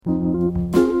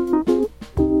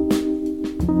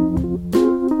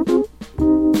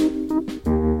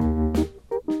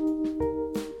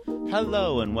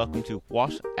Hello and welcome to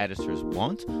What Editors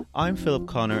Want. I'm Philip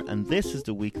Connor and this is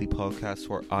the weekly podcast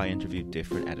where I interview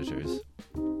different editors.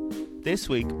 This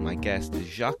week my guest is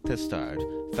Jacques Testard,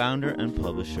 founder and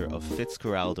publisher of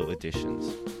Fitzcarraldo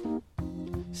Editions.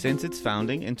 Since its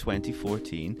founding in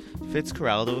 2014,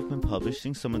 Fitzcarraldo have been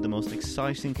publishing some of the most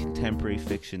exciting contemporary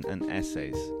fiction and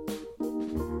essays.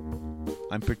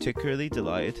 I'm particularly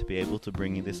delighted to be able to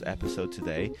bring you this episode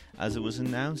today, as it was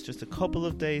announced just a couple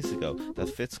of days ago that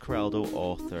Fitzcarraldo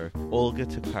author Olga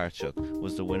Tokarczuk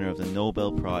was the winner of the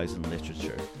Nobel Prize in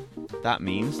Literature. That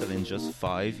means that in just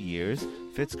 5 years,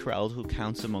 Fitzcarraldo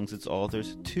counts amongst its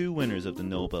authors 2 winners of the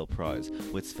Nobel Prize,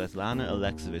 with Svetlana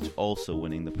Alexievich also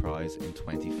winning the prize in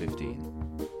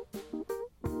 2015.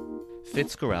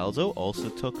 Fitzcarraldo also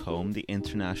took home the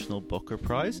International Booker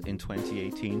Prize in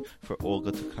 2018 for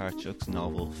Olga Tokarczuk's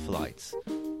novel Flights.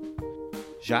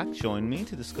 Jacques joined me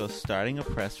to discuss starting a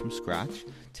press from scratch,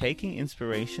 taking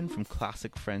inspiration from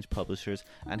classic French publishers,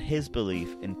 and his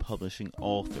belief in publishing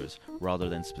authors rather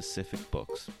than specific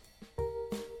books.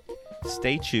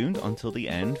 Stay tuned until the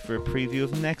end for a preview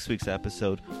of next week's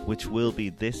episode, which will be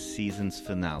this season's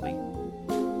finale.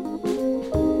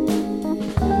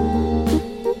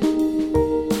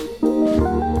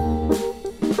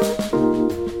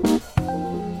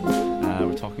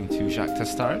 Jacques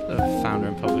Testard, the founder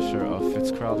and publisher of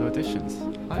Fitzcarraldo Editions.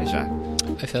 Hi, Jacques.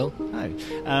 Hi, Phil. Hi.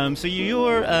 So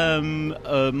you're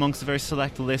amongst a very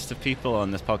select list of people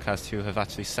on this podcast who have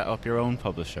actually set up your own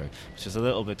publisher, which is a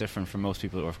little bit different from most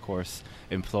people who are, of course,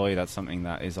 employed at something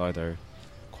that is either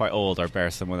quite old or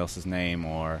bears someone else's name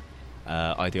or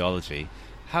ideology.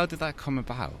 How did that come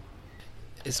about?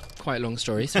 It's quite a long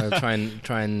story, so I'll try and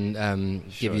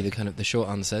give you the kind of the short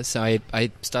answer. So I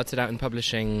started out in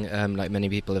publishing, like many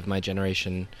people of my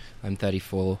generation. I'm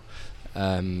 34,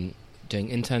 doing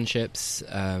internships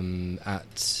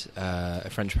at a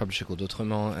French publisher called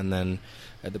Autrement, and then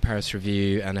at the Paris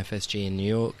Review and FSG in New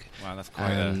York. Wow, that's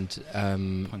quite a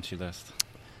punchy list.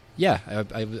 Yeah,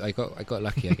 I got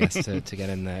lucky, I guess, to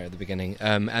get in there at the beginning.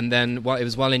 And then it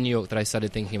was while in New York that I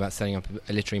started thinking about setting up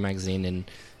a literary magazine in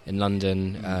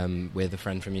London with a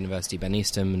friend from university, Ben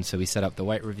Eastham, and so we set up the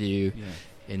White Review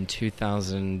in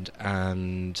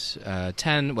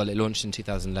 2010. Well, it launched in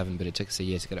 2011, but it took us a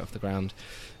year to get it off the ground.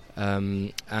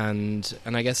 And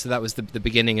I guess that was the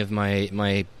beginning of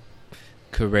my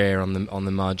career on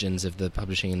the margins of the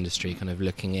publishing industry, kind of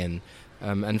looking in.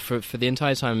 And for the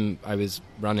entire time I was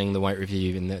running the White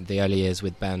Review in the early years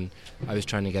with Ben, I was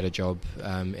trying to get a job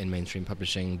in mainstream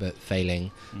publishing, but failing.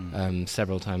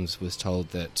 Several times was told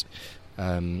that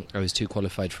I was too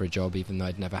qualified for a job, even though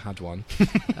I'd never had one.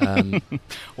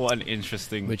 What an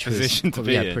interesting position to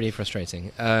be in. Yeah, pretty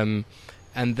frustrating.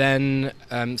 And then,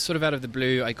 sort of out of the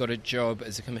blue, I got a job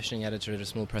as a commissioning editor at a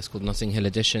small press called Notting Hill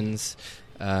Editions.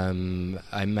 I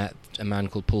met a man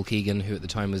called Paul Keegan, who at the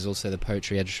time was also the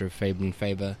poetry editor of Faber and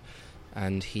Faber,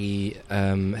 and he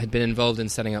had been involved in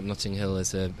setting up Notting Hill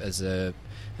as an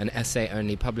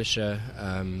essay-only publisher.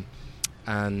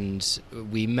 And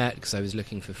we met because I was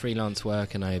looking for freelance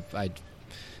work, and I'd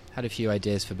had a few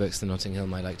ideas for books that Notting Hill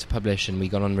might like to publish, and we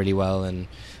got on really well. And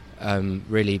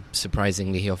really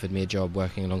surprisingly, he offered me a job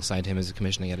working alongside him as a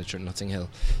commissioning editor at Notting Hill.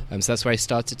 So that's where I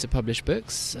started to publish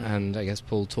books, and I guess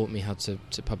Paul taught me how to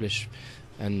publish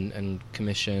and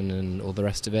commission and all the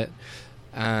rest of it.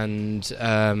 And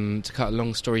to cut a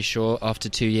long story short, after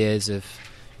 2 years of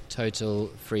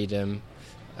total freedom,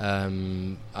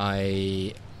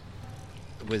 I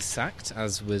was sacked,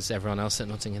 as was everyone else at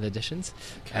Notting Hill Editions.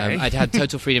 Okay. I'd had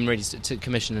total freedom really to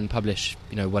commission and publish,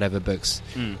 whatever books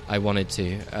I wanted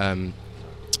to.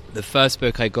 The first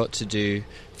book I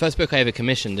ever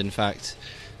commissioned, in fact,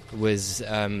 was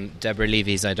Deborah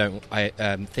Levy's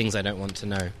Things I Don't Want to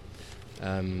Know,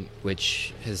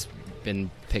 which has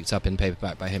been picked up in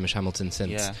paperback by Hamish Hamilton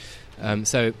since. Yeah.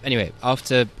 So anyway,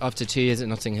 after 2 years at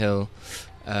Notting Hill,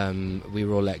 we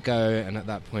were all let go, and at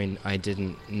that point I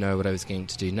didn't know what I was going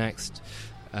to do next.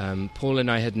 Paul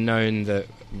and I had known that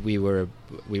we were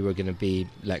going to be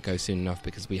let go soon enough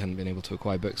because we hadn't been able to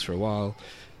acquire books for a while,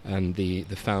 and the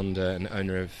founder and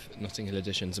owner of Notting Hill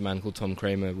Editions, a man called Tom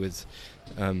Kramer, was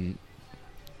being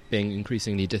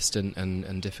increasingly distant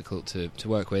and difficult to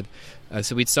work with.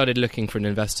 So we'd started looking for an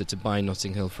investor to buy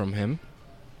Notting Hill from him.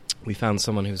 We found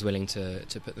someone who was willing to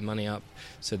put the money up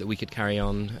so that we could carry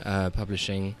on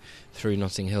publishing through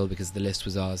Notting Hill, because the list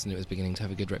was ours and it was beginning to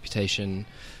have a good reputation.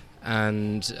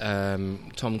 And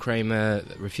Tom Kramer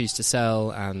refused to sell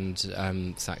and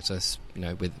sacked us,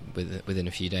 within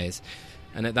a few days.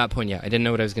 And at that point, I didn't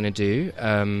know what I was going to do.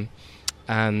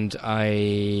 And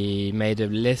I made a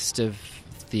list of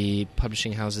the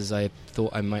publishing houses I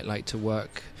thought I might like to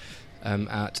work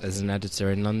as an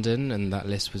editor in London, and that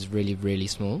list was really, really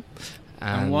small.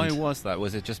 And why was that?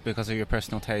 Was it just because of your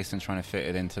personal taste and trying to fit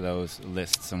it into those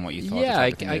lists and what you thought? Yeah,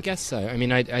 I guess so. I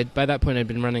mean, I by that point I'd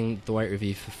been running the White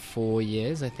Review for 4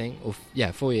 years, I think,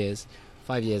 4 years,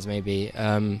 5 years maybe.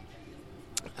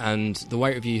 And the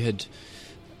White Review had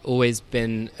always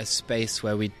been a space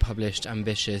where we'd published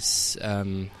ambitious,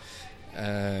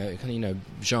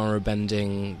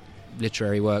 genre-bending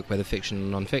literary work, whether fiction or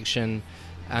non-fiction.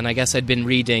 And I guess I'd been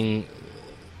reading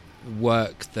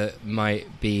work that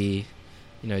might be,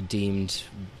 deemed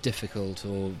difficult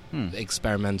or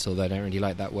experimental. Though I don't really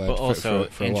like that word. But also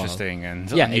for interesting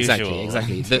and unusual.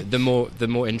 exactly. the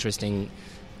more interesting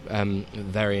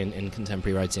variant in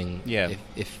contemporary writing. Yeah.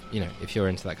 If you're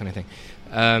into that kind of thing.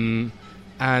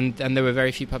 And there were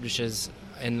very few publishers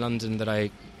in London that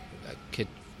I could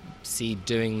see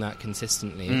doing that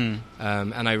consistently.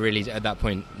 And I really, at that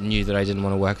point, knew that I didn't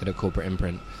want to work at a corporate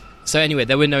imprint. So anyway,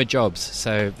 there were no jobs.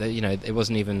 So it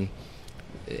wasn't even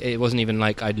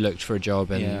like I'd looked for a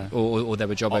job or there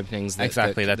were job openings.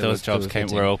 That those jobs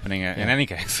were opening in any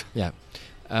case. Yeah.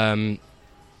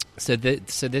 So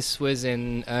this was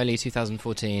in early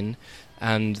 2014,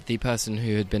 and the person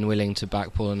who had been willing to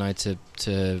back Paul and I to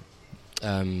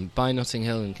buy Notting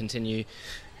Hill and continue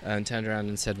turned around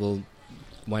and said, well,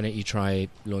 why don't you try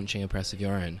launching a press of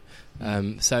your own?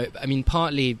 So, I mean,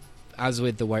 partly, as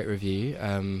with the White Review,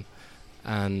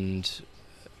 and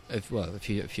a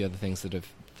few other things that have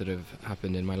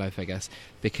happened in my life, I guess,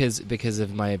 because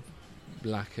of my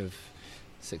lack of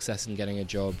success in getting a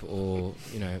job or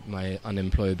my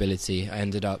unemployability, I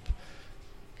ended up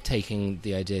taking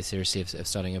the idea seriously of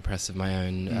starting a press of my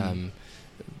own.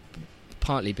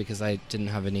 Partly because I didn't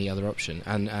have any other option,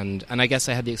 and I guess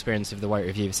I had the experience of the White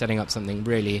Review, setting up something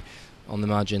really on the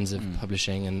margins of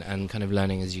publishing and kind of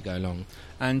learning as you go along.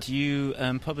 And you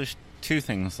published two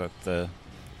things at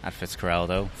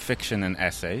Fitzcarraldo, fiction and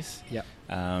essays. Yeah.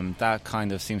 That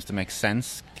kind of seems to make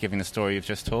sense, given the story you've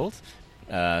just told.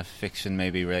 Fiction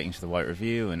maybe relating to the White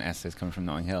Review, and essays coming from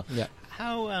Notting Hill. Yeah.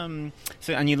 How? And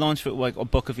you launched with like a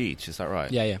book of each, is that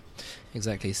right? Yeah,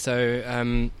 exactly.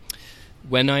 So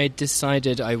when I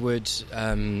decided I would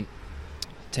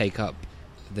take up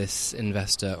this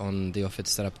investor on the offer to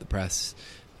set up the press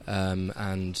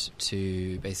and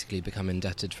to basically become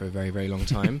indebted for a very, very long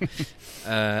time,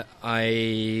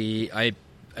 I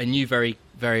knew very,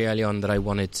 very early on that I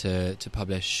wanted to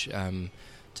publish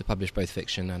both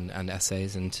fiction and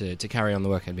essays, and to carry on the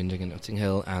work I'd been doing at Notting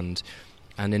Hill, and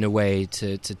in a way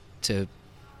to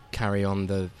carry on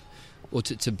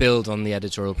to build on the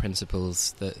editorial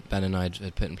principles that Ben and I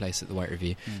had put in place at the White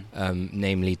Review,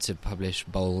 namely to publish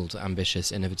bold,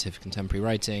 ambitious, innovative contemporary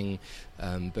writing,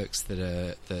 books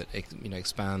that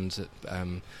expand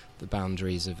the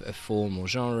boundaries of form or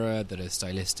genre, that are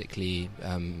stylistically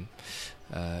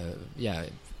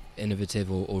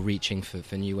innovative or reaching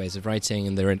for new ways of writing,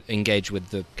 and they're engaged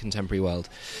with the contemporary world.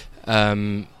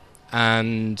 And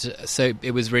so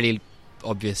it was really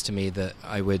obvious to me that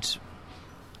I would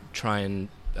try and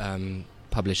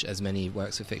publish as many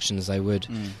works of fiction as I would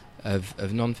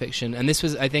of non-fiction, and this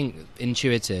was, I think,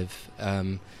 intuitive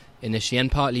initially, and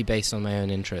partly based on my own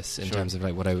interests in terms of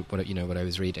like what I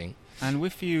was reading. And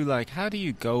with you, like, how do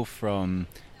you go from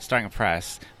starting a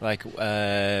press, like,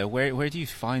 where do you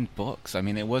find books? I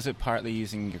mean, was it partly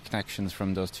using your connections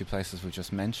from those two places we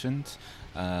just mentioned?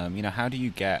 How do you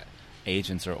get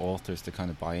agents or authors to kind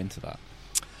of buy into that?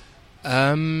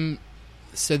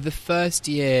 So the first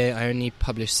year I only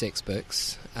published 6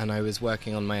 books, and I was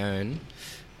working on my own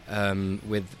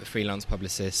with a freelance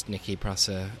publicist, Nikki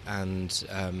Prasser, and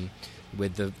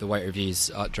with the White Review's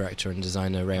art director and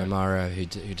designer, Ray O'Mara, who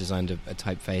designed a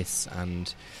typeface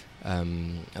and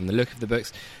the look of the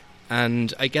books.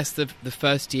 And I guess the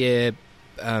first year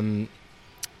I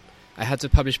had to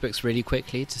publish books really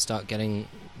quickly to start getting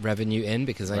revenue in,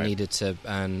 because I needed to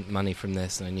earn money from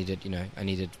this, and I needed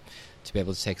to be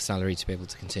able to take a salary to be able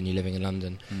to continue living in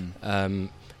London.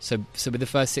 So with the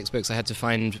first 6 books, I had to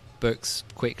find books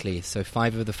quickly. So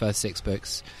 5 of the first 6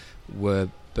 books were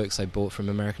books I bought from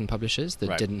American publishers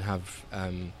that didn't have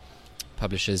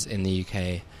publishers in the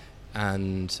UK.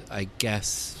 And I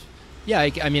guess, I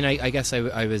guess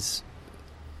I was...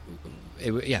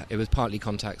 It was partly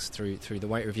contacts through the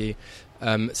White Review.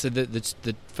 So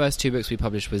the first 2 books we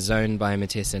published were Zone by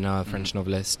Matthias Sénard, French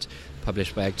novelist,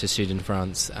 published by Hector Sud in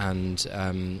France, and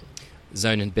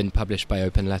Zone had been published by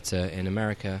Open Letter in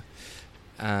America.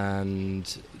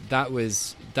 and that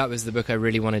was the book I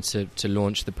really wanted to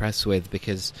launch the press with,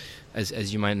 because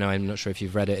as you might know, I'm not sure if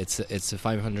you've read it, it's a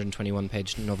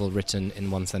 521-page novel written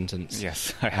in one sentence.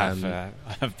 Yes, I have. I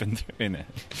have been doing it.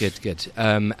 Good.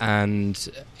 And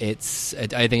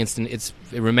I think it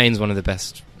remains one of the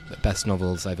best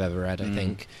novels I've ever read. I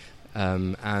think,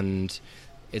 and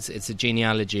it's a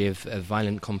genealogy of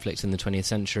violent conflict in the 20th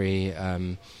century.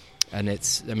 And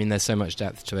there's so much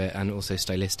depth to it, and also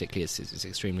stylistically it's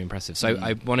extremely impressive. So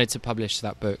I wanted to publish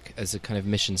that book as a kind of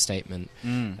mission statement,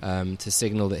 to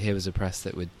signal that here was a press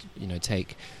that would,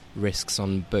 take risks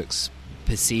on books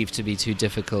perceived to be too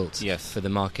difficult for the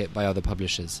market by other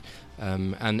publishers.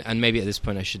 And maybe at this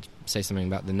point I should say something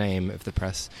about the name of the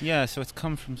press. Yeah, so it's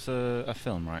come from a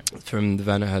film, right? From the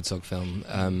Werner Herzog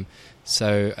film.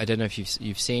 So I don't know if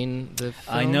you've seen the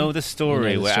film. I know the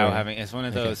story without having. It's one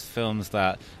of those films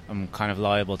that I'm kind of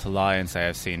liable to lie and say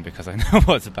I've seen because I know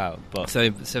what it's about. But so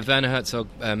Werner Herzog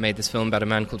made this film about a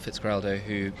man called Fitzcarraldo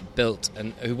who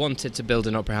wanted to build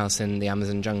an opera house in the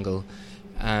Amazon jungle.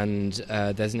 And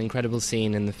there's an incredible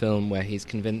scene in the film where he's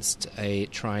convinced a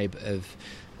tribe of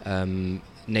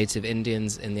native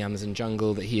Indians in the Amazon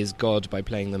jungle that he is God by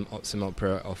playing them some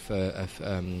opera off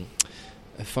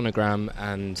a phonogram,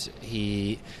 and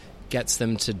he gets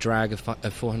them to drag a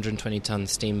 420-ton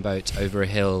steamboat over a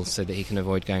hill so that he can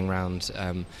avoid going around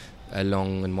a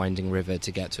long and winding river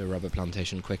to get to a rubber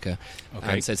plantation quicker.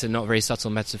 Okay. And so it's a not very subtle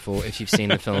metaphor if you've seen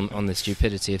the film on the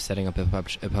stupidity of setting up a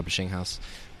publishing house,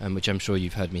 which I'm sure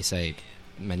you've heard me say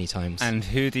many times. And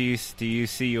who do you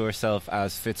see yourself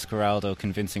as Fitzcarraldo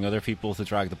convincing other people to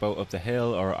drag the boat up the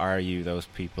hill, or are you those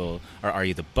people, or are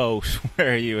you the boat?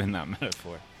 Where are you in that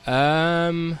metaphor?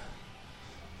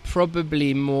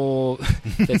 Probably more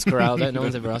Fitzcarraldo. No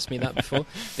one's ever asked me that before,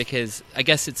 because I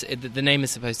guess the name is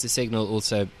supposed to signal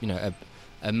also,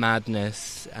 a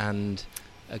madness and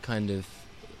a kind of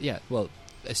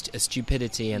a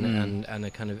stupidity and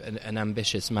a kind of an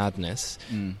ambitious madness,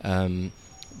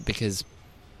 because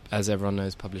as everyone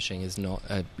knows, publishing is not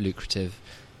a lucrative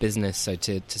business. So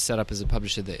to set up as a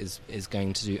publisher that is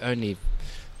going to do only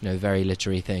very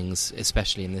literary things,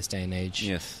 especially in this day and age.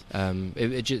 Yes.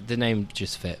 The name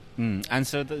just fit. And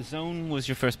so The Zone was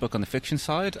your first book on the fiction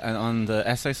side, and on the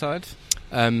essay side?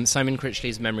 Simon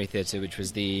Critchley's Memory Theatre, which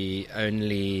was the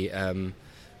only,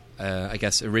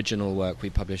 original work we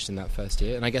published in that first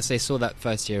year. And I guess they saw that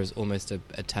first year as almost a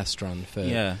test run for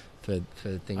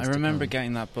things. I remember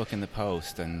getting that book in the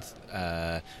post, and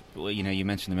you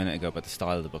mentioned a minute ago about the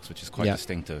style of the books, which is quite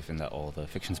distinctive in that all the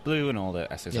fiction's blue and all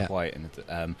the essays are white.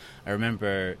 And I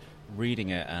remember reading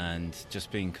it and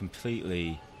just being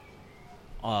completely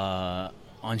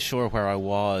unsure where I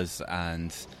was,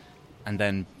 and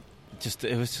then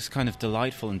it was just kind of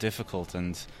delightful and difficult,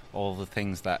 and all the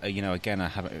things that again, I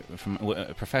have from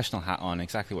a professional hat on,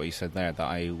 exactly what you said there, that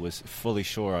I was fully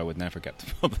sure I would never get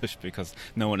to publish because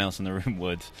no one else in the room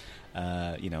would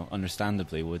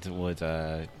understandably would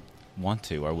want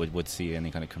to, or would see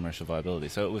any kind of commercial viability.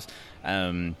 So it was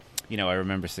I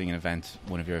remember seeing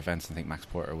one of your events, I think Max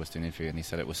Porter was doing an interview, and he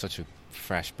said it was such a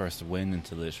fresh burst of wind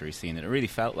into the literary scene, and it really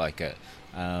felt like it.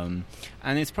 And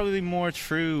it's probably more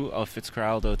true of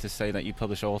Fitzcarraldo to say that you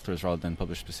publish authors rather than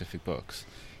publish specific books.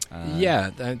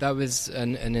 That was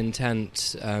an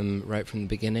intent right from the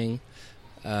beginning,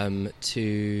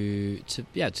 to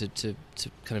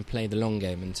kind of play the long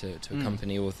game and to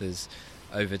accompany authors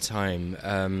over time.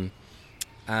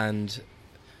 And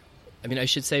I mean, I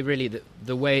should say really that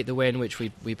the way in which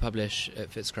we publish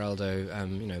at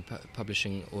Fitzcarraldo,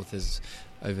 publishing authors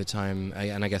over time,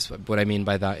 and I guess what I mean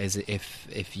by that is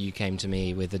if you came to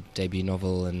me with a debut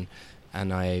novel and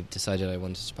I decided I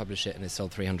wanted to publish it and it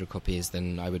sold 300 copies,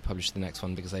 then I would publish the next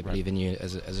one because I believe in you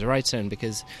as a writer, and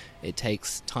because it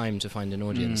takes time to find an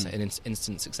audience. And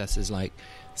instant successes like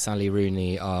Sally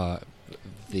Rooney are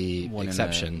the one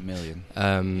exception. In a million.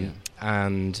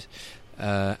 And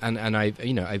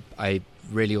I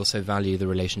really also value the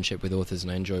relationship with authors,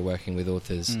 and I enjoy working with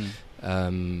authors.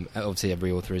 Obviously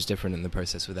every author is different and the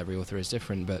process with every author is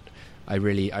different, but I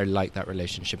like that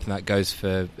relationship, and that goes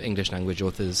for English language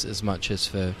authors as much as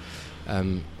for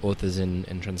authors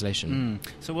in translation.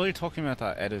 So while you're talking about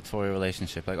that editorial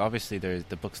relationship, like obviously there's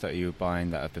the books that you're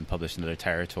buying that have been published in other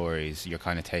territories, you're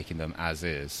kind of taking them as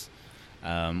is,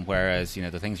 whereas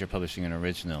the things you're publishing in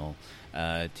original,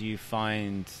 do you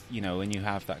find when you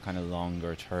have that kind of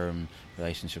longer term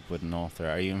relationship with an author,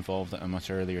 are you involved at a much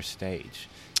earlier stage?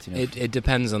 It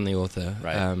depends on the author.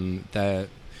 Right.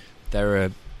 There are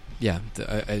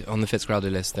on the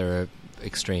Fitzcarraldo list there are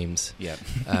extremes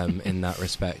in that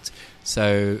respect.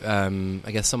 So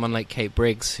I guess someone like Kate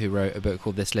Briggs, who wrote a book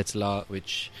called This Little Art,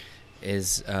 which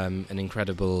is an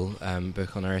incredible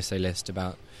book on our essay list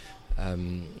about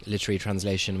literary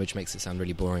translation, which makes it sound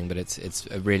really boring, but it's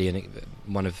really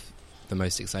one of the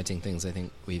most exciting things I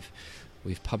think we've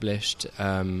published,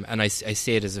 and I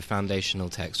see it as a foundational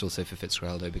text also for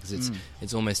Fitzgeraldo, because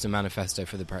it's almost a manifesto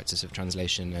for the practice of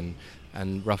translation,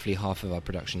 and roughly half of our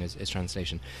production is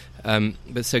translation.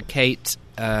 But so Kate,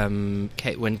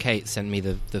 when Kate sent me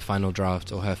the final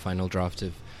draft, or her final draft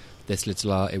of This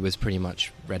Little Art, it was pretty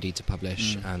much ready to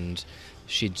publish, and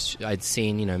I'd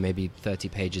seen maybe 30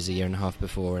 pages a year and a half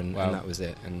before, and that was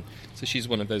it. And so she's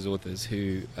one of those authors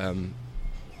who's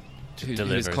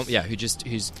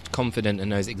confident and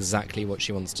knows exactly what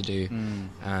she wants to do,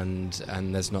 and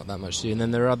there's not that much to do. And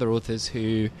then there are other authors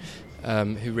who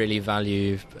really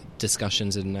value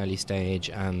discussions at an early stage,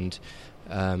 and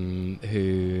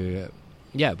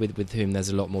with whom there's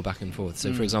a lot more back and forth.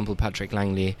 So, for example, Patrick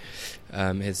Langley,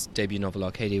 his debut novel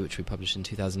Arcadia, which we published in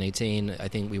 2018, I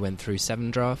think we went through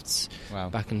 7 drafts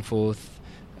back and forth.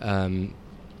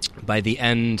 By the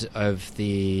end of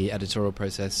the editorial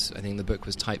process, I think the book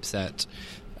was typeset.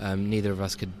 Neither of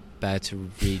us could bear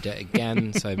to read it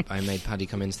again, so I made Paddy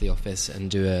come into the office and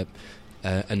do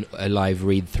a live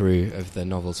read through of the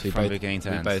novels. We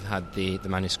both had the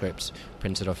manuscript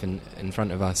printed off in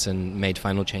front of us and made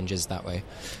final changes that way.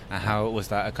 How was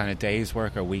that? A kind of day's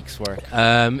work or week's work?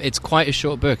 It's quite a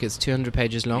short book. It's 200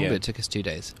 pages long, but it took us 2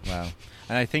 days. Wow.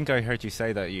 And I think I heard you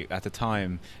say that at the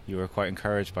time you were quite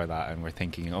encouraged by that, and were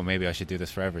thinking, oh, maybe I should do this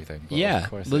for everything. But yeah. Of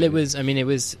course it was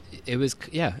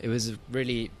a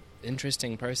really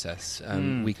interesting process.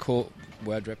 We caught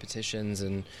word repetitions,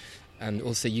 and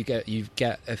also you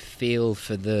get a feel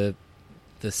for the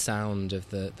sound of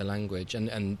the language,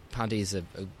 and Paddy's a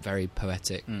very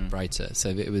poetic writer, so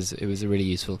it was a really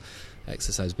useful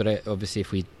exercise. But obviously,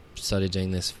 if we started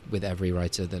doing this with every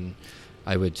writer, then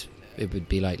it would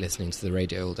be like listening to the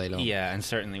radio all day long. Yeah, and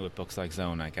certainly with books like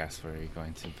Zone, I guess, where you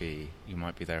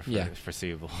might be there for the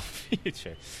foreseeable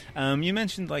future. You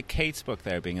mentioned like Kate's book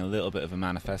there being a little bit of a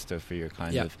manifesto for your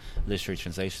kind of literary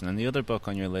translation, and the other book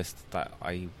on your list that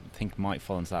I think might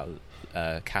fall into that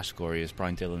category is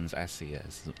Brian Dillon's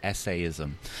essayism.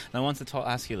 And I wanted to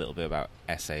ask you a little bit about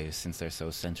essays, since they're so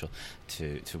essential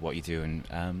to what you do,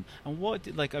 and what,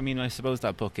 I suppose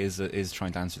that book is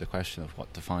trying to answer the question of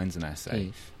what defines an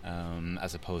essay,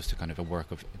 as opposed to kind of a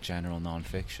work of general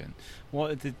non-fiction.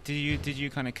 What did you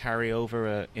kind of carry over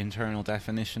a internal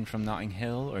definition from Notting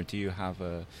Hill, or do you have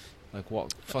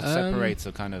what separates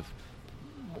a kind of,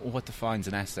 what defines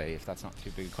an essay, if that's not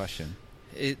too big a question?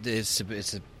 It's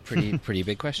a pretty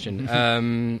big question.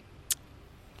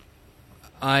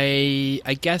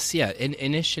 I guess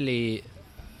initially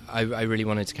I really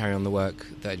wanted to carry on the work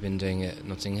that I'd been doing at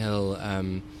Notting Hill,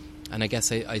 and I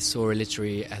guess I saw a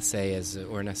literary essay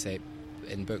or an essay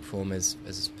in book form as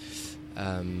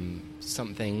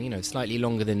something slightly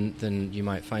longer than you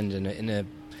might find in a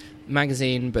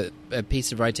magazine, but a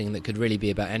piece of writing that could really be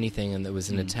about anything, and that was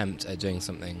an attempt at doing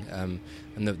something.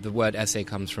 And the word essay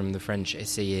comes from the French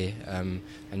essayer, and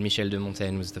Michel de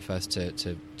Montaigne was the first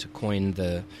to coin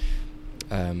the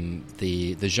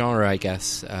genre, I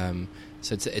guess.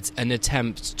 So it's an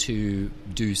attempt to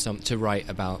write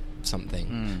about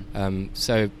something.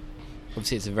 So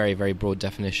obviously it's a very, very broad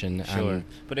definition. Sure,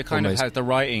 but it kind of has, the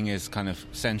writing is kind of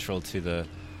central to the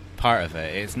part of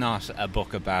it. It's not a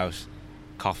book about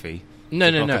coffee. No.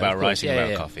 About writing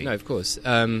about coffee. No, of course.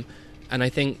 And I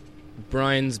think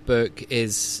Brian's book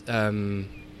is kind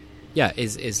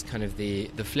of the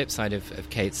flip side of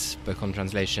Kate's book on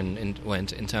translation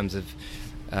in terms of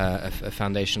a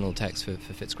foundational text for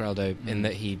Fitzgeraldo, in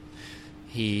that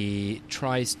he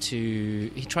tries to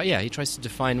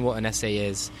define what an essay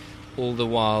is, all the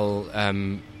while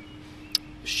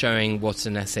showing what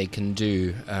an essay can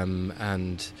do,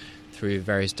 and through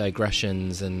various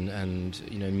digressions and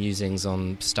musings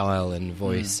on style and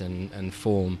voice and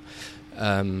form,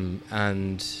 and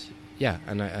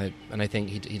I think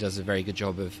he does a very good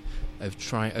job of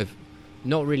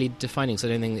not really defining, so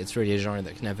I don't think it's really a genre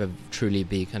that can ever truly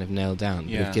be kind of nailed down,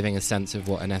 but of giving a sense of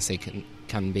what an essay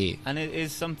can be. And it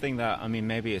is something that,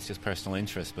 maybe it's just personal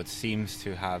interest, but seems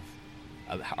to have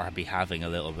or be having a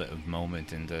little bit of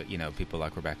moment in the, people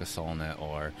like Rebecca Solnit,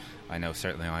 or I know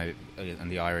certainly in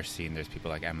the Irish scene there's people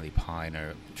like Emily Pine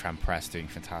or Tram Press doing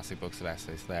fantastic books of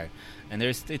essays there, and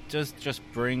it does just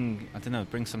bring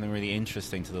something really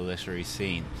interesting to the literary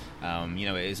scene.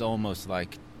 It is almost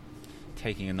like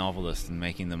taking a novelist and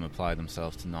making them apply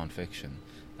themselves to non-fiction.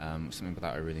 something about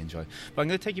that I really enjoy. But I'm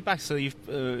going to take you back. So you've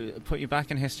put you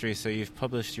back in history. So you've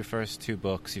published your first 2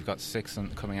 books. You've got 6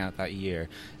 coming out that year.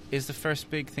 Is the first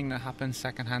big thing that happened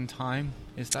Secondhand Time?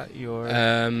 Is that your?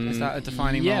 Is that a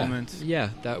defining moment? Yeah,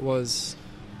 that was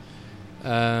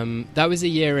a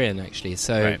year in, actually.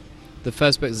 So Right. the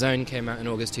first book, Zone, came out in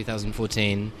August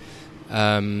 2014.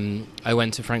 I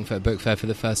went to Frankfurt Book Fair for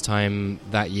the first time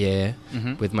that year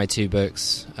with my 2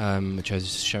 books, which I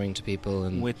was showing to people.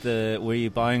 And were you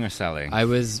buying or selling? I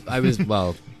was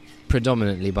well,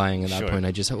 predominantly buying at that Sure.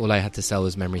 point. All I had to sell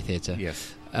was Memory Theatre.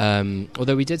 Yes.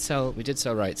 Although we did sell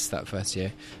rights that first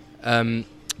year.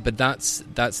 But that's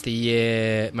the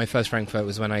year. My first Frankfurt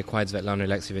was when I acquired Svetlana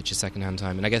Alexievich's Secondhand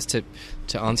Time. And I guess to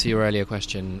answer your earlier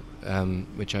question,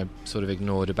 which I sort of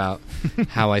ignored about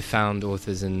how I found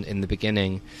authors in the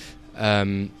beginning,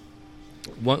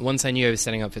 once I knew I was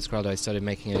setting up Fitzcarraldo, I started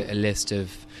making a list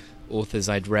of authors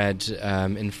I'd read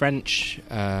in French,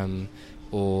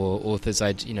 or authors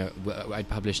I'd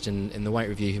published in the White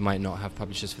Review who might not have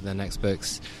publishers for their next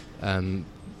books.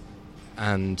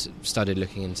 And started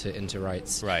looking into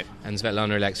rights. Right. And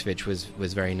Svetlana Alexievich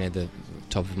was very near the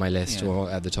top of my list, or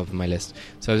at the top of my list.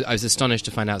 So I was astonished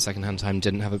to find out Secondhand Time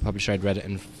didn't have a publisher. I'd read it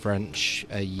in French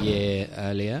a year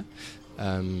earlier,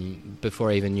 before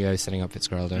I even knew I was setting up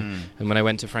Fitzcarraldo. And when I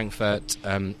went to Frankfurt,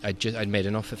 I'd made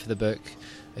an offer for the book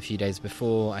a few days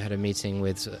before. I had a meeting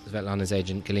with Svetlana's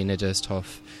agent, Galina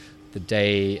Dursthoff, the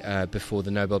day before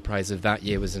the Nobel Prize of that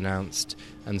year was announced,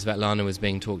 and Svetlana was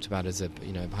being talked about as a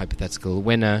hypothetical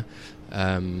winner.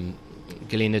 Galina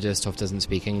Dursthoff doesn't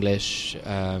speak English,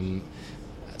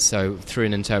 so through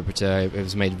an interpreter, it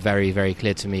was made very, very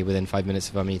clear to me within 5 minutes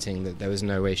of our meeting that there was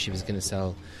no way she was going to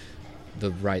sell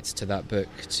the rights to that book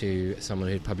to someone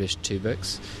who'd published 2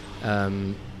 books.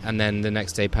 And then the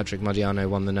next day, Patrick Modiano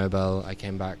won the Nobel. I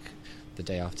came back the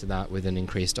day after that with an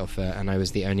increased offer, and I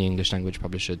was the only English language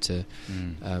publisher to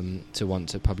want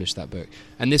to publish that book.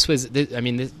 And this was,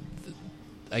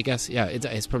 I guess,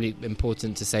 it's probably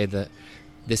important to say that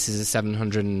this is a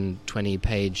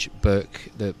 720-page book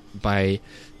that by,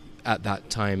 at that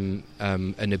time,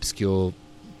 an obscure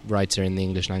writer in the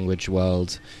English language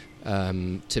world,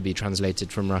 to be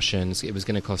translated from Russian. It was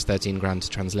going to cost $13,000 to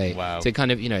translate. Wow. So it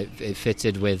kind of, it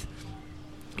fitted with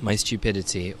my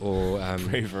stupidity or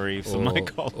bravery, some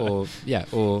might call it.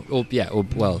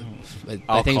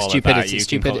 I think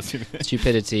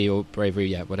stupidity or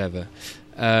bravery, whatever.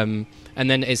 And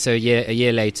then so a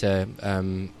year later,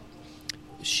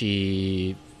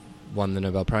 she won the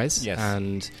Nobel Prize. Yes.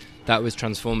 And that was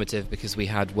transformative because we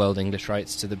had world English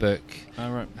rights to the book.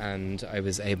 Oh, right. And I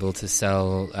was able to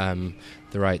sell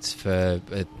the rights for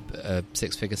a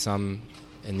 6-figure sum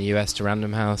in the US to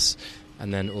Random House,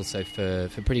 and then also for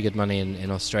pretty good money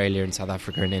in Australia and South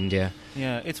Africa and India.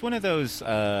 Yeah, it's one of those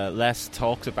less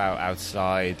talked about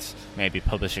outside maybe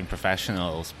publishing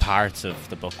professionals parts of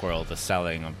the book world, the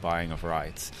selling and buying of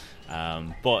rights,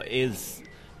 but is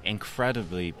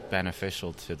incredibly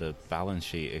beneficial to the balance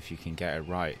sheet if you can get it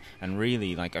right. And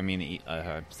really,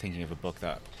 I'm thinking of a book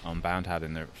that Unbound had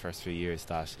in their first few years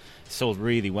that sold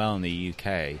really well in the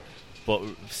UK, but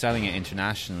selling it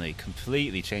internationally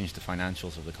completely changed the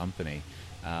financials of the company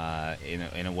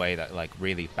in a way that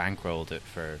really bankrolled it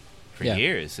for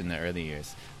years in the early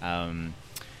years.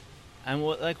 And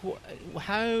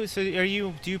how? So,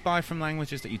 do you buy from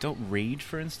languages that you don't read,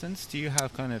 for instance? Do you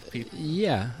have kind of people?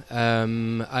 Yeah,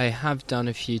 I have done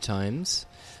a few times.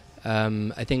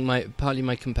 I think partly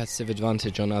my competitive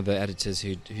advantage on other editors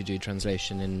who do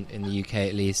translation in the UK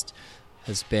at least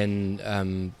has been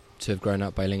to have grown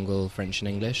up bilingual French and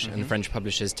English, and French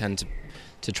publishers tend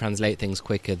to translate things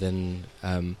quicker than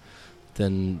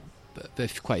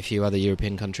quite a few other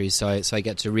European countries. So I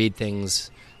get to read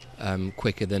things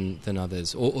quicker than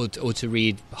others, or to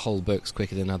read whole books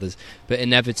quicker than others. But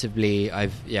inevitably,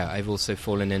 I've also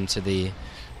fallen into the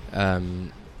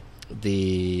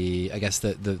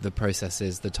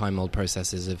processes, the time-old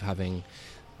processes of having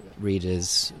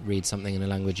readers read something in a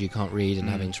language you can't read and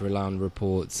having to rely on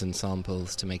reports and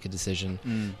samples to make a decision.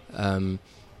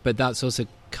 But that's also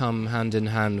come hand in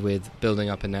hand with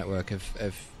building up a network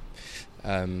of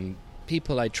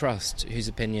people I trust, whose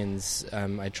opinions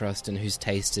I trust and whose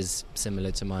taste is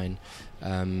similar to mine.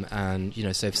 And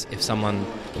so if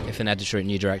an editor at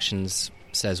New Directions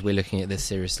says we're looking at this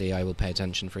seriously, I will pay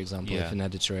attention. For example, if an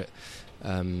editor at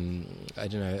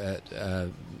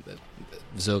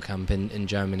Zurkamp in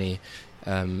Germany,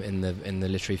 in the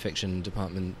literary fiction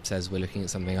department says we're looking at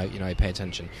something, I pay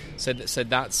attention. So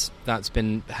that's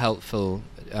been helpful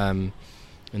in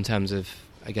terms of,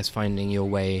 I guess, finding your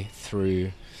way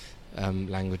through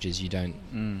languages you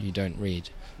don't read.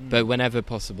 But whenever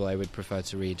possible, I would prefer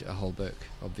to read a whole book,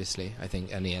 obviously. I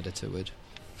think any editor would.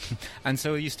 And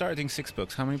so you started doing 6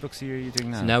 books. How many books a year are you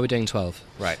doing now? So now we're doing 12.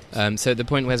 Right. So at the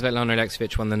point where Svetlana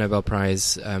Alexievich won the Nobel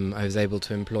Prize, I was able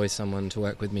to employ someone to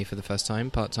work with me for the first time,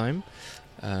 part-time.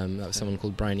 That was someone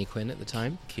called Bryony Quinn at the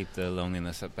time. Keep the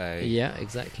loneliness at bay. Yeah,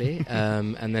 exactly.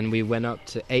 And then we went up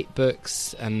to 8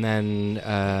 books, and then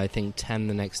I think 10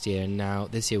 the next year. And now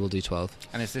this year we'll do 12.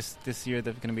 And is this year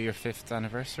going to be your 5th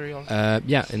anniversary?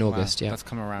 Yeah, in August. Wow, yeah, that's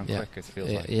come around quick. It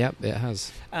feels like. Yeah, it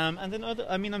has. And then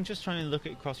I'm just trying to look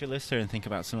across your list here and think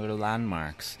about some of the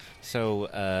landmarks. So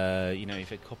you've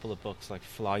had a couple of books like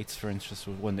Flights, for instance,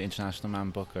 won the International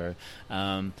Man Booker,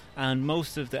 and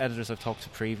most of the editors I've talked to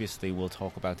previously will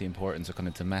talk about the importance of kind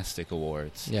of domestic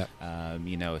awards. Yeah.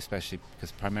 Especially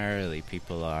because primarily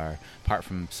people are, apart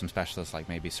from some specialists like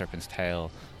maybe Serpent's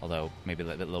Tail, although maybe a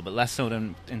little bit less so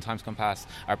than in times gone past,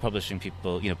 are publishing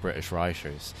people, British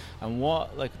writers. And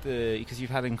because you've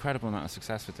had an incredible amount of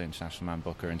success with the International Man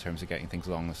Booker in terms of getting things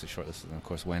longlisted, shortlisted, and of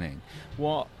course winning.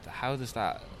 How does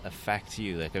that affect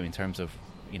you? In terms of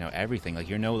everything.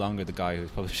 You're no longer the guy who's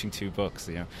publishing 2 books.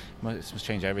 It must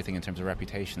change everything in terms of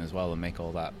reputation as well, and make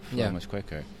all that flow much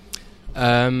quicker.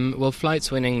 Well,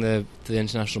 Flights winning the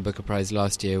International Booker Prize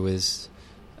last year was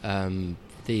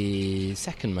the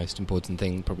second most important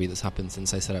thing probably that's happened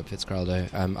since I set up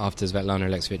Fitzcarraldo, after Svetlana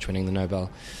Alexievich winning the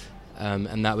Nobel,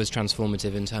 and that was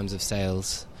transformative in terms of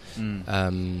sales.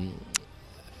 And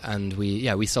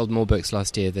we sold more books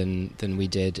last year than we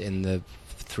did in the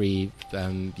 3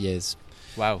 years.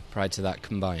 Wow! Prior to that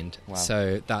combined. Wow.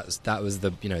 So that was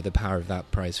the the power of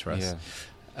that prize for us.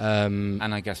 Yeah.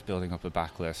 And I guess building up a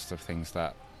backlist of things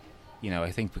that,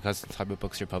 I think because the type of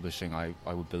books you're publishing, I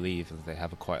would believe that they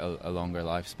have quite a longer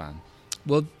lifespan.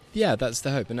 Well, yeah, that's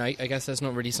the hope, and I guess that's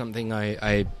not really something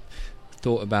I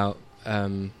thought about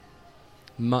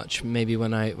much maybe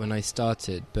when I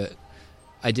started, but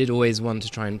I did always want to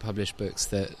try and publish books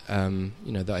that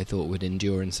that I thought would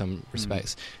endure in some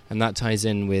respects, and that ties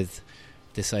in with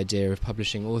this idea of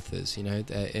publishing authors.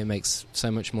 It makes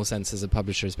so much more sense as a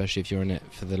publisher, especially if you're in it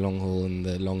for the long haul and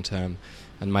the long term.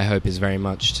 And my hope is very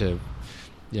much to,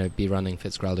 be running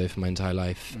Fitzcarraldo for my entire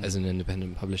life as an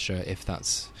independent publisher, if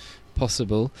that's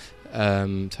possible.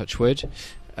 Touch wood.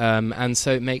 And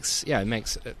so it makes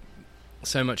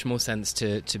so much more sense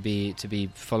to be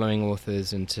following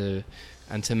authors and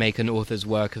to make an author's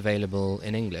work available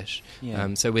in English.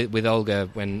 Yeah. So with Olga,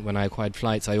 when I acquired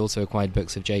Flights, I also acquired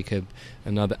Books of Jacob,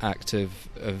 another act of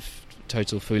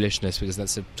total foolishness, because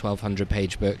that's a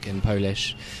 1,200-page book in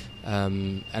Polish.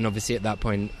 And obviously at that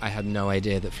point, I had no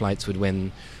idea that Flights would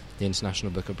win the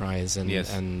International Booker Prize, and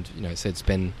so it's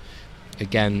been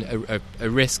again a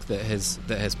risk that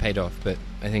has paid off. But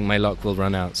I think my luck will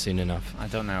run out soon enough. I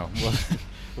don't know.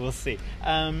 We'll see.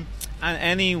 And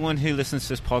anyone who listens to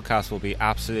this podcast will be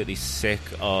absolutely sick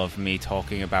of me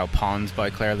talking about Pond by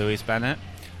Claire Louise Bennett.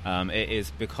 It has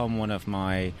become one of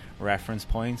my reference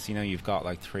points. You've got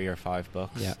 3 or 5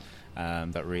 books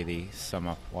that really sum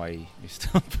up why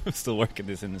you still work in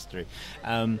this industry.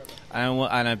 And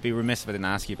I'd be remiss if I didn't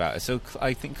ask you about it. So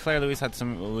I think Claire Louise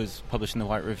was published in the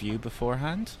White Review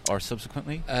beforehand, or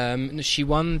subsequently? She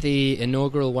won the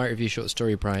inaugural White Review Short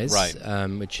Story Prize, right.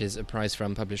 Which is a prize for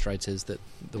unpublished writers that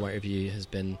the White Review has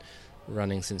been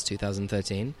running since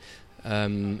 2013.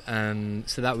 And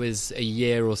so that was a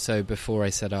year or so before I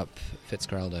set up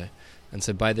Fitzcarraldo. And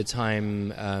so by the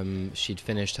time she'd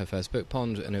finished her first book,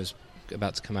 Pond, and it was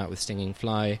about to come out with Stinging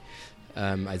Fly,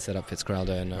 I'd set up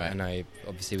Fitzcarraldo, and I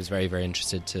obviously was very, very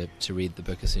interested to read the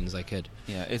book as soon as I could.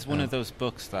 Yeah, it's one of those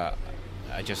books that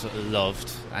I just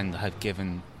loved and had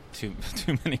given too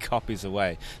many copies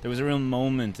away. There was a real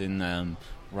moment in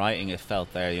writing, it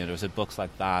felt there. There was books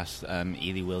like that,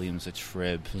 Ely Williams, A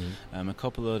Trib, a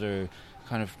couple other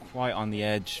kind of quite on the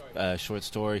edge short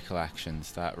story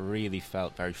collections that really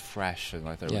felt very fresh and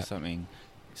like there was something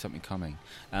coming.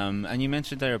 And you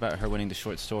mentioned there about her winning the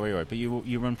short story award, but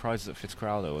you run prizes at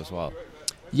Fitzcarraldo as well.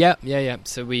 Yeah.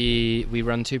 So we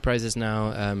run 2 prizes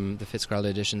now. The Fitzcarraldo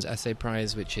Editions Essay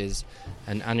Prize, which is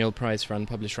an annual prize for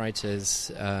unpublished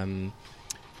writers,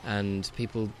 and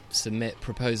people submit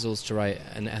proposals to write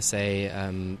an essay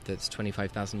that's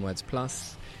 25,000 words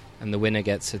plus. And the winner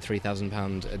gets a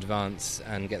 £3,000 advance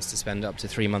and gets to spend up to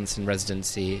 3 months in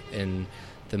residency in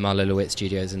the Marlowe Lewitt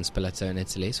Studios in Spoleto in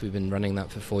Italy. So we've been running that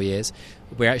for 4 years.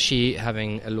 We're actually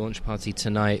having a launch party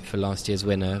tonight for last year's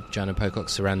winner, Joanna Pocock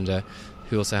Surrender,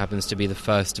 who also happens to be the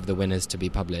first of the winners to be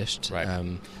published. Right.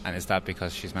 And is that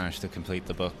because she's managed to complete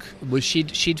the book? Well,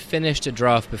 she'd finished a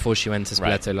draft before she went to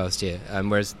Spoleto last year,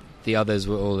 whereas the others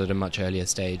were all at a much earlier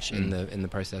stage in the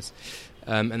process.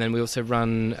 And then we also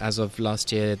run, as of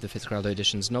last year, the Fitzcarraldo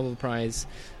Editions Novel Prize,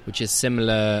 which is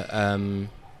similar.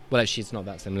 Well, actually, it's not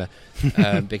that similar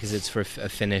because it's for a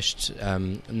finished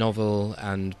novel,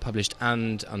 and published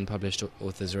and unpublished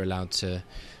authors are allowed to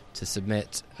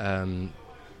submit.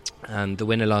 And the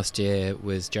winner last year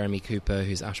was Jeremy Cooper,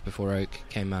 whose Ash Before Oak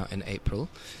came out in April.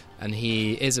 And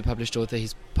he is a published author.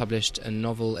 He's published a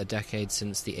novel a decade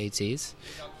since the 80s,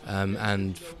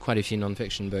 and quite a few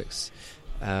non-fiction books.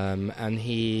 And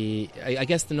I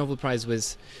guess the Novel Prize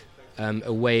was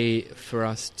a way for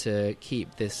us to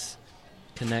keep this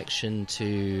connection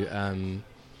to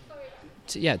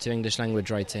English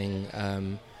language writing,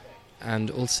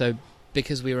 and also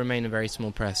because we remain a very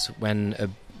small press, when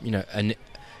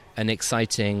an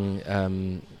exciting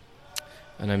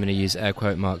and I'm going to use air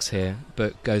quote marks here,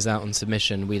 book goes out on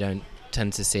submission, we don't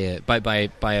tend to see it by a,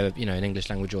 an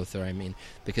English language author, I mean,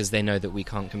 because they know that we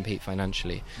can't compete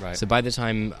financially. Right. So by the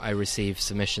time I receive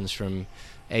submissions from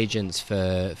agents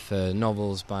for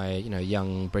novels by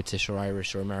young British or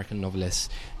Irish or American novelists,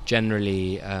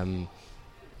 generally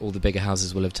all the bigger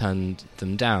houses will have turned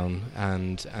them down,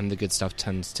 and the good stuff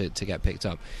tends to get picked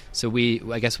up. So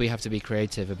I guess we have to be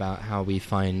creative about how we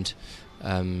find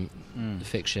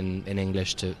fiction in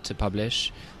English to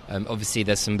publish. Obviously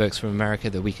there's some books from America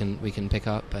that we can pick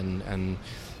up, and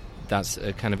that's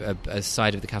a kind of a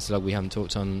side of the catalogue we haven't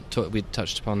we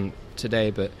touched upon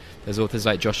today, but there's authors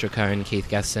like Joshua Cohen, Keith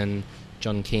Gesson,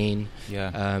 John Keane.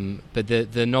 Yeah. But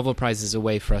the Novel Prize is a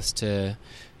way for us to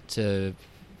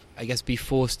I guess be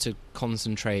forced to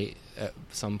concentrate at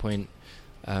some point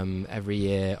every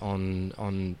year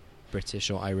on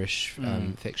British or Irish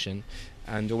fiction,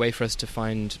 and a way for us to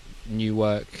find new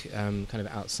work kind of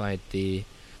outside the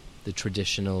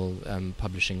traditional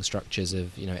publishing structures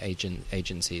of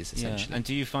agencies, essentially. Yeah. And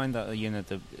do you find that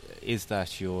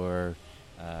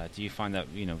do you find that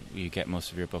you get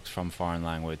most of your books from foreign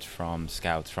language, from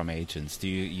scouts, from agents? Do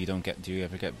you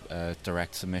ever get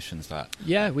direct submissions? That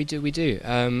we do,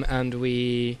 and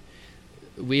we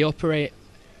operate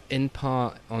in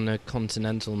part on a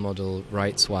continental model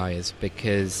rights-wise,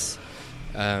 because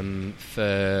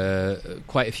for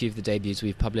quite a few of the debuts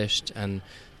we've published, and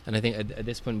I think at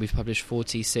this point we've published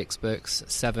 46 books.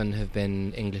 7 have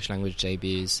been English language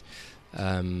debuts,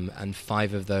 and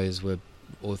 5 of those were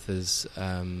authors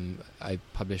I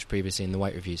published previously in the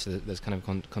White Review, so there's kind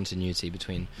of continuity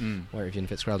between White Review and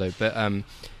Fitzcarraldo.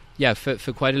 But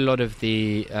for quite a lot of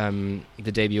the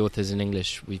debut authors in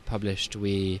English we've published,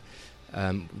 they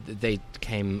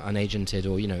came unagented,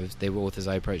 or they were authors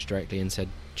I approached directly and said,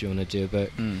 do you want to do a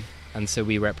book? And so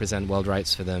we represent world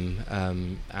rights for them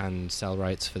and sell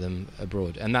rights for them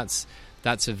abroad, and that's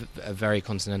a very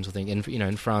continental thing.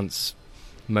 In France,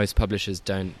 most publishers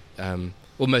don't,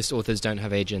 or most authors don't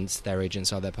have agents. Their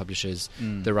agents are their publishers.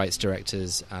 The rights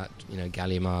directors at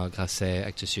Gallimard, Grasset,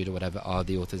 Hector Sud or whatever are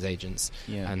the authors' agents,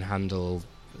 and handle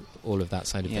all of that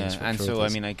side of things. And for so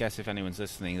authors. I mean, I guess if anyone's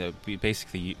listening, that would be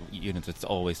basically it's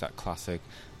always that classic.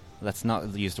 Let's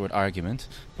not use the word argument,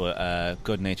 but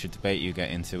good-natured debate you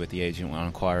get into with the agent when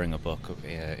acquiring a book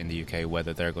in the UK,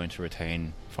 whether they're going to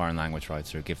retain foreign language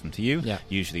rights or give them to you. Yeah.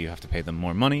 Usually you have to pay them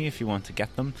more money if you want to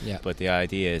get them, Yeah. but the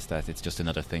idea is that it's just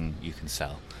another thing you can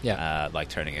sell, like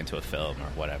turning it into a film or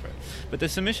whatever. But the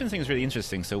submission thing is really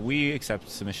interesting. So we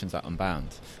accept submissions at Unbound,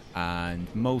 and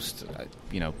most,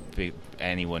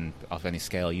 anyone of any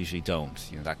scale usually don't.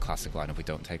 That classic line of we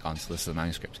don't take unsolicited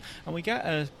manuscripts. And we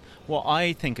get what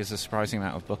I think is a surprising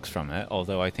amount of books from it,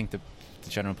 although I think the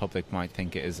general public might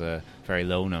think it is a very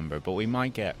low number, but we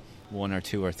might get 1 or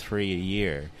 2 or 3 a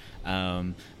year.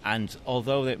 And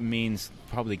although it means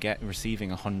probably receiving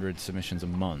 100 submissions a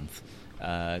month,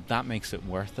 that makes it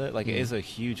worth it. It is a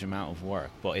huge amount of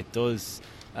work, but it does,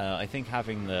 I think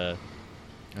having the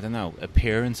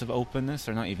appearance of openness,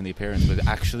 or not even the appearance, but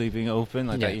actually being open,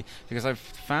 that, because I've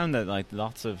found that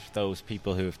lots of those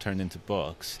people who have turned into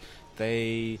books,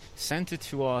 they sent it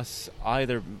to us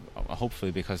either, hopefully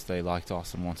because they liked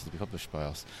us and wanted to be published by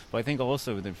us, but I think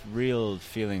also the real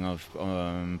feeling of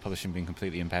publishing being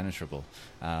completely impenetrable,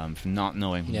 from not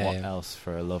knowing what else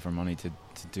for a love or money to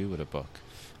do with a book.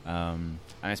 And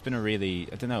it's been a really,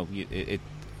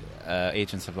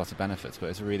 agents have lots of benefits, but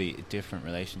it's a really different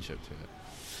relationship to it.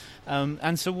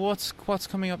 And so what's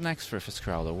coming up next for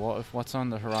Fitzcarraldo? What's on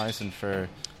the horizon for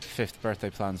 5th birthday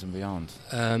plans and beyond?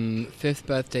 5th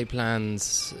birthday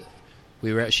plans,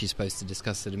 we were actually supposed to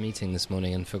discuss at a meeting this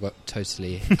morning and forgot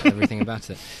totally everything about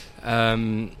it.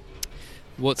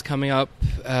 What's coming up?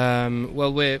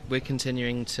 Well, we're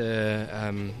continuing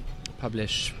to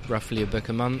publish roughly a book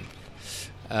a month.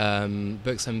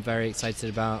 Books I'm very excited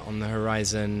about on the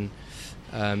horizon.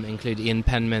 include Ian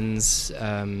Penman's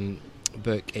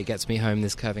book "It Gets Me Home,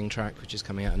 This Curving Track," which is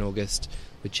coming out in August,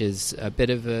 which is a bit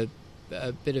of a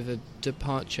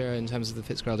departure in terms of the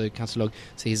Fitzcarraldo catalogue.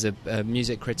 So he's a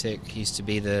music critic. He used to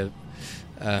be the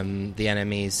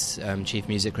NME's chief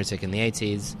music critic in the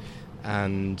 80s,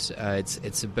 and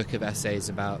it's a book of essays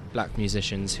about black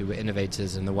musicians who were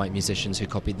innovators and the white musicians who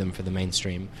copied them for the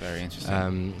mainstream. Very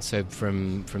interesting. So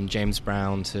from James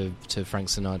Brown to Frank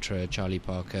Sinatra, Charlie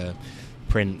Parker,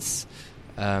 Prince.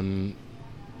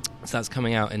 So that's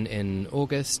coming out in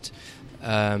August.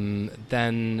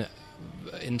 Then,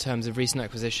 in terms of recent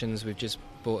acquisitions, we've just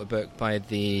bought a book by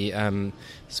the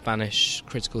Spanish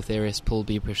critical theorist Paul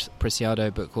B. Preciado,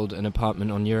 a book called An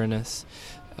Apartment on Uranus,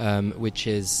 which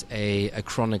is a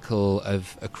chronicle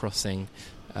of a crossing,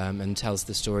 and tells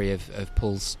the story of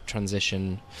Paul's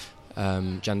transition,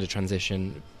 gender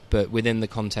transition, but within the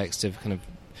context of kind of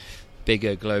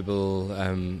bigger global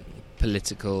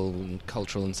political,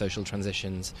 cultural and social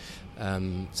transitions.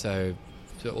 So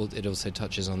it also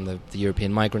touches on the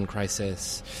European migrant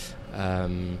crisis,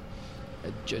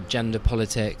 gender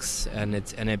politics, and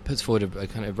it puts forward a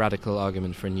kind of radical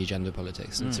argument for a new gender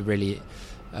politics. And it's a really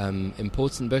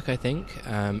important book, I think,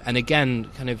 and again,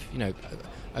 kind of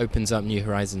opens up new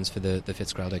horizons for the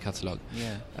Fitzcarraldo catalogue.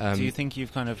 Yeah. Do you think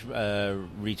you've kind of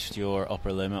reached your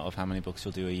upper limit of how many books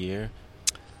you'll do a year?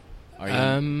 Do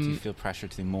you feel pressure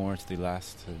to do more, to do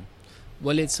less?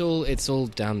 Well, it's all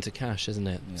down to cash, isn't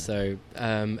it? Yeah. So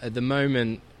at the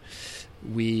moment,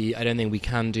 I don't think we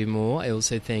can do more. I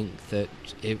also think that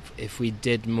if we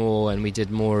did more and we did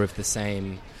more of the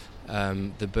same,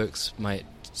 the books might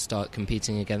start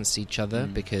competing against each other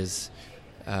because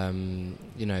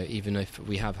even if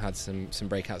we have had some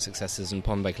breakout successes, and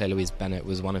Pond by Claire Louise Bennett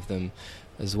was one of them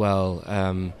as well.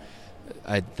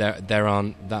 There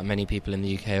aren't that many people in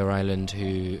the UK or Ireland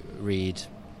who read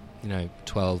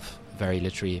 12 very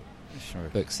literary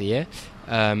books a year.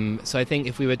 So I think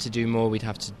if we were to do more, we'd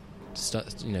have to start,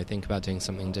 think about doing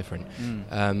something different.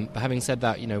 But having said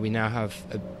that, we now have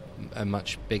a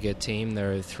much bigger team.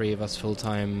 There are 3 of us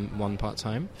full-time, 1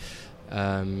 part-time.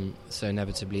 So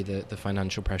inevitably the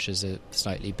financial pressures are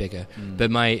slightly bigger.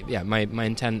 But my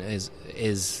intent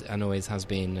is and always has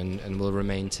been and will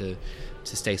remain to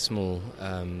stay small,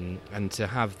 and to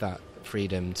have that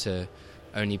freedom to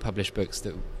only publish books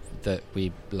that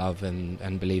we love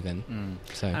and believe in.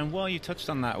 So. And while you touched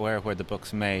on that, where the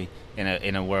books may,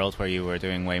 in a world where you were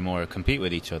doing way more, compete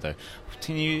with each other,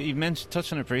 you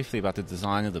touched on it briefly about the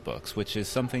design of the books, which is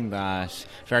something that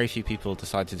very few people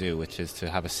decide to do, which is to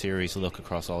have a series look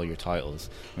across all your titles.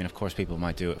 I mean, of course, people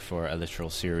might do it for a literal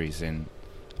series in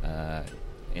a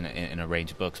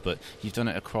range of books, but you've done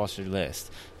it across your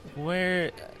list.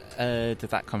 Where did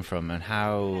that come from, and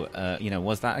how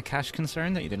was that a cash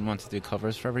concern that you didn't want to do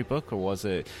covers for every book, or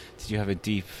did you have a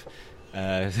deep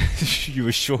you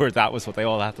were sure that was what they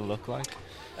all had to look like?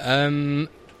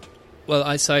 Well,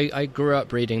 I grew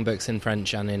up reading books in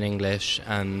French and in English,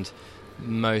 and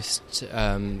most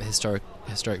historic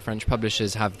French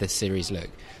publishers have this series look.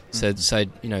 So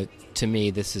to me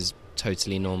this is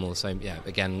totally normal. So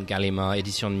again, Gallimard,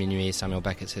 Éditions de Minuit, Samuel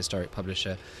Beckett's historic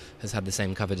publisher, has had the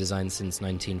same cover design since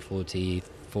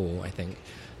 1944, I think.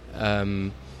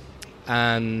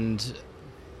 And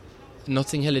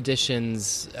Notting Hill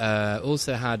Editions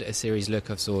also had a series look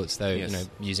of sorts, though, yes.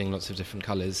 Using lots of different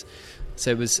colours.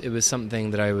 So it was something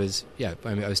that I was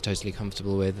totally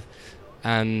comfortable with,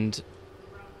 and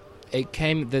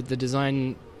the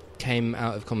design came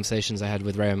out of conversations I had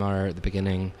with Ray O'Mara at the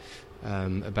beginning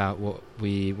about what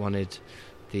we wanted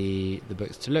the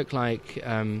books to look like.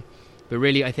 But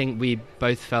really, I think we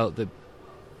both felt that book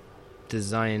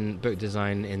design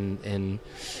in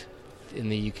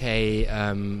the UK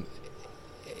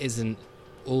isn't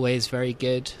always very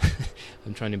good.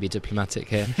 I'm trying to be diplomatic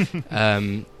here,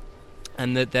 and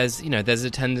that there's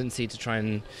a tendency to try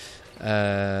and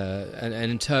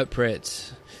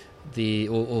interpret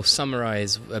or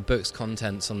summarize a book's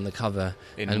contents on the cover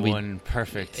in one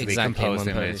perfectly composed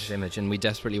image. And we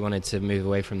desperately wanted to move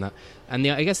away from that. And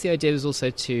I guess the idea was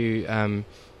also to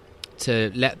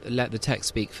let the text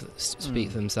speak for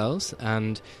themselves,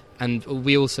 and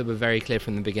we also were very clear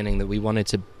from the beginning that we wanted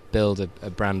to build a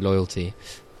brand loyalty,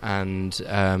 and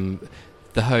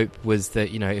the hope was that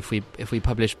if we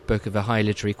publish a book of a high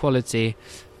literary quality,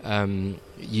 a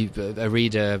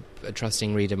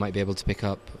trusting reader might be able to pick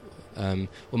up,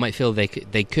 or might feel they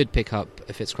could pick up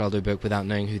a Fitzcarraldo book without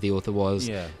knowing who the author was,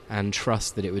 and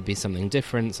trust that it would be something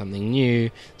different, something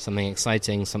new, something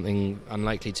exciting, something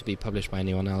unlikely to be published by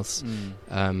anyone else.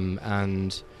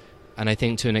 And I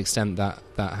think to an extent that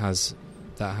has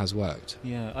has worked.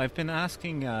 Yeah, I've been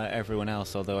asking everyone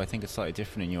else, although I think it's slightly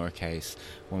different in your case,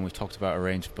 when we've talked about a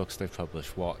range of books they've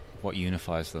published, what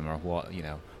unifies them, or what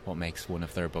makes one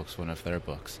of their books one of their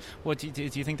books. What do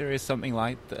you think there is something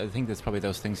like? I think there's probably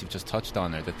those things you've just touched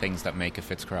on, are the things that make a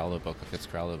Fitzcarraldo book a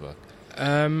Fitzcarraldo book.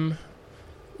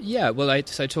 Yeah, well, I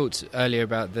talked earlier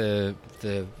about the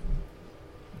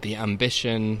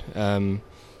ambition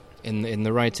in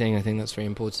the writing. I think that's very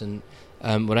important.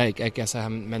 What I guess I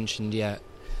haven't mentioned yet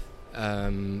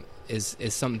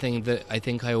is something that I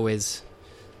think I always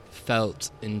felt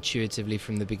intuitively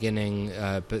from the beginning,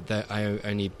 but that I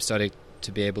only started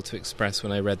to be able to express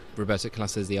when I read Roberto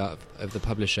Colasso's The Art of the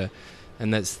Publisher,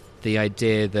 and that's the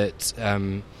idea that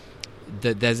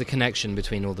that there's a connection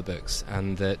between all the books,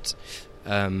 and that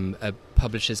a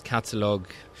publisher's catalogue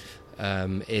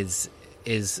is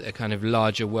a kind of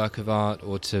larger work of art,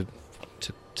 or to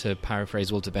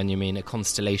paraphrase Walter Benjamin, a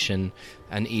constellation,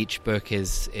 and each book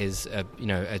is a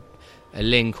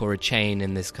link or a chain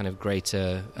in this kind of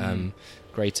greater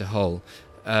whole.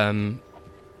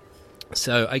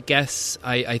 So I guess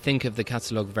I think of the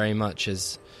catalogue very much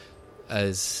as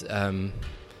a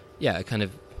kind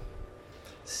of,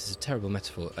 this is a terrible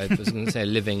metaphor. I was going to say a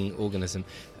living organism.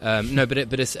 No, but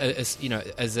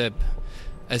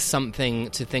as something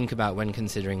to think about when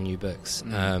considering new books.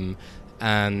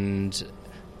 And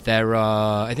there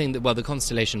are, I think that, well, the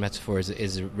constellation metaphor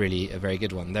is really a very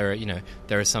good one. There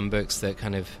are some books that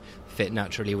kind of fit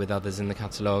naturally with others in the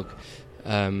catalogue.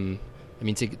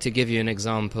 To give you an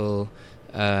example,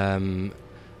 I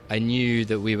knew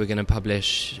that we were going to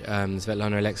publish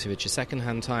Svetlana Alexievich a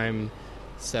second-hand time,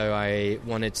 so I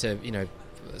wanted to,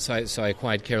 so I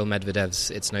acquired Kirill Medvedev's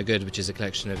It's No Good, which is a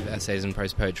collection of essays and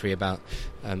prose poetry about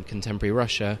contemporary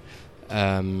Russia,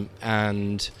 and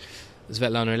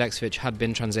Svetlana Alexievich had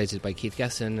been translated by Keith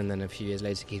Gesson, and then a few years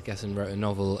later Keith Gesson wrote a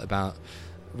novel about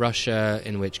Russia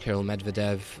in which Kirill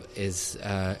Medvedev is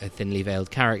a thinly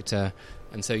veiled character.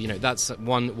 And so, that's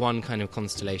one kind of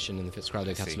constellation in the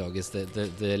Fitzcarraldo catalogue, is the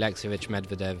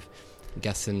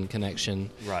Alexievich-Medvedev-Gesson connection.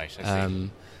 Right, I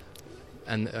see.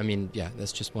 And I mean,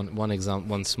 that's just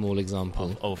one small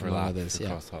example of overlap, others.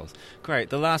 Yeah. Crossholes. Great.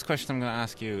 The last question I'm going to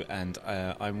ask you, and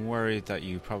I'm worried that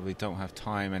you probably don't have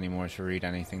time anymore to read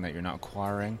anything that you're not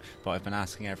acquiring, but I've been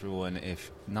asking everyone,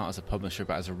 if not as a publisher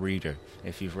but as a reader,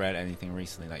 if you've read anything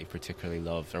recently that you particularly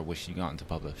loved or wish you gotten to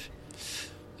publish.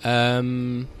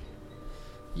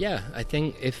 Yeah, I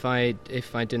think if I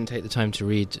didn't take the time to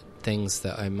read things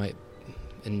that I might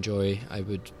enjoy, I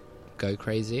would go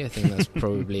crazy. I think that's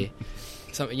probably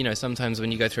sometimes when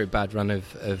you go through a bad run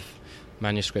of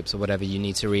manuscripts or whatever, you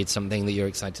need to read something that you're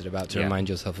excited about to remind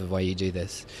yourself of why you do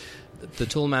this. The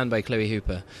Tall Man by Chloe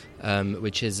Hooper,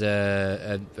 which is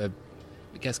I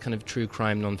guess kind of true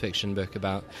crime non-fiction book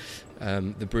about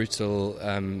the brutal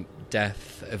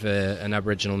death of an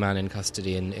Aboriginal man in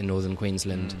custody in northern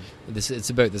Queensland. It's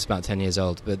a book that's about 10 years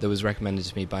old, but that was recommended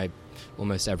to me by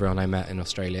almost everyone I met in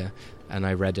Australia, and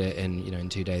I read it in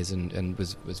 2 days and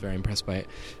was very impressed by it.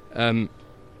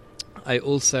 I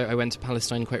went to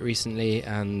Palestine quite recently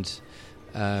and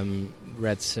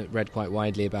read quite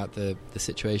widely about the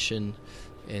situation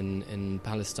in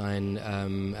Palestine,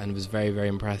 and was very, very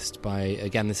impressed by,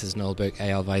 again, this is an old book,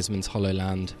 A.L. Weizmann's Hollow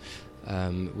Land,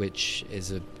 which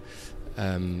is a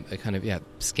kind of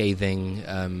scathing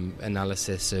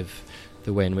analysis of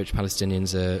the way in which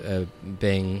Palestinians are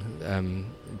being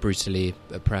brutally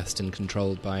oppressed and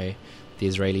controlled by the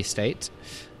Israeli state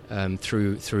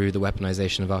through the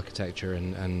weaponization of architecture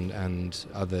and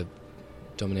other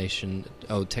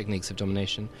techniques of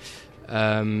domination.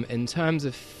 In terms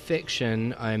of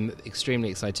fiction, I'm extremely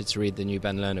excited to read the new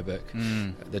Ben Lerner book,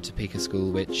 The Topeka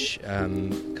School, which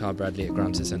Carl Bradley at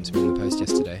Granta sent to me in the post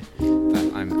yesterday.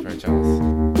 I'm very jealous.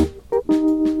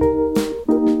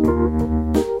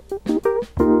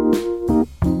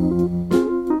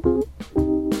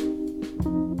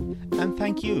 And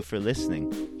thank you for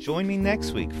listening. Join me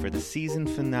next week for the season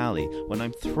finale, when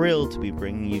I'm thrilled to be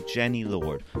bringing you Jenny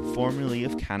Lord, formerly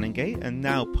of Canongate and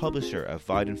now publisher of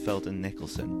Weidenfeld and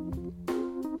Nicholson.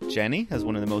 Jenny has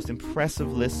one of the most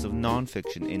impressive lists of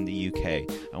non-fiction in the UK,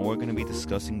 and we're going to be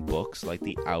discussing books like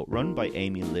The Outrun by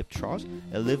Amy Liptrot,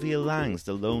 Olivia Lang's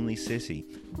The Lonely City,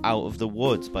 Out of the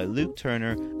Woods by Luke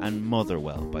Turner, and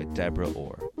Motherwell by Deborah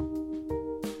Orr.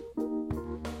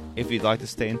 If you'd like to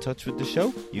stay in touch with the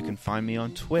show, you can find me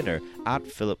on Twitter at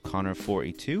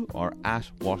PhilipConnor42 or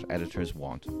at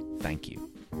WhatEditorsWant. Thank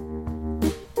you.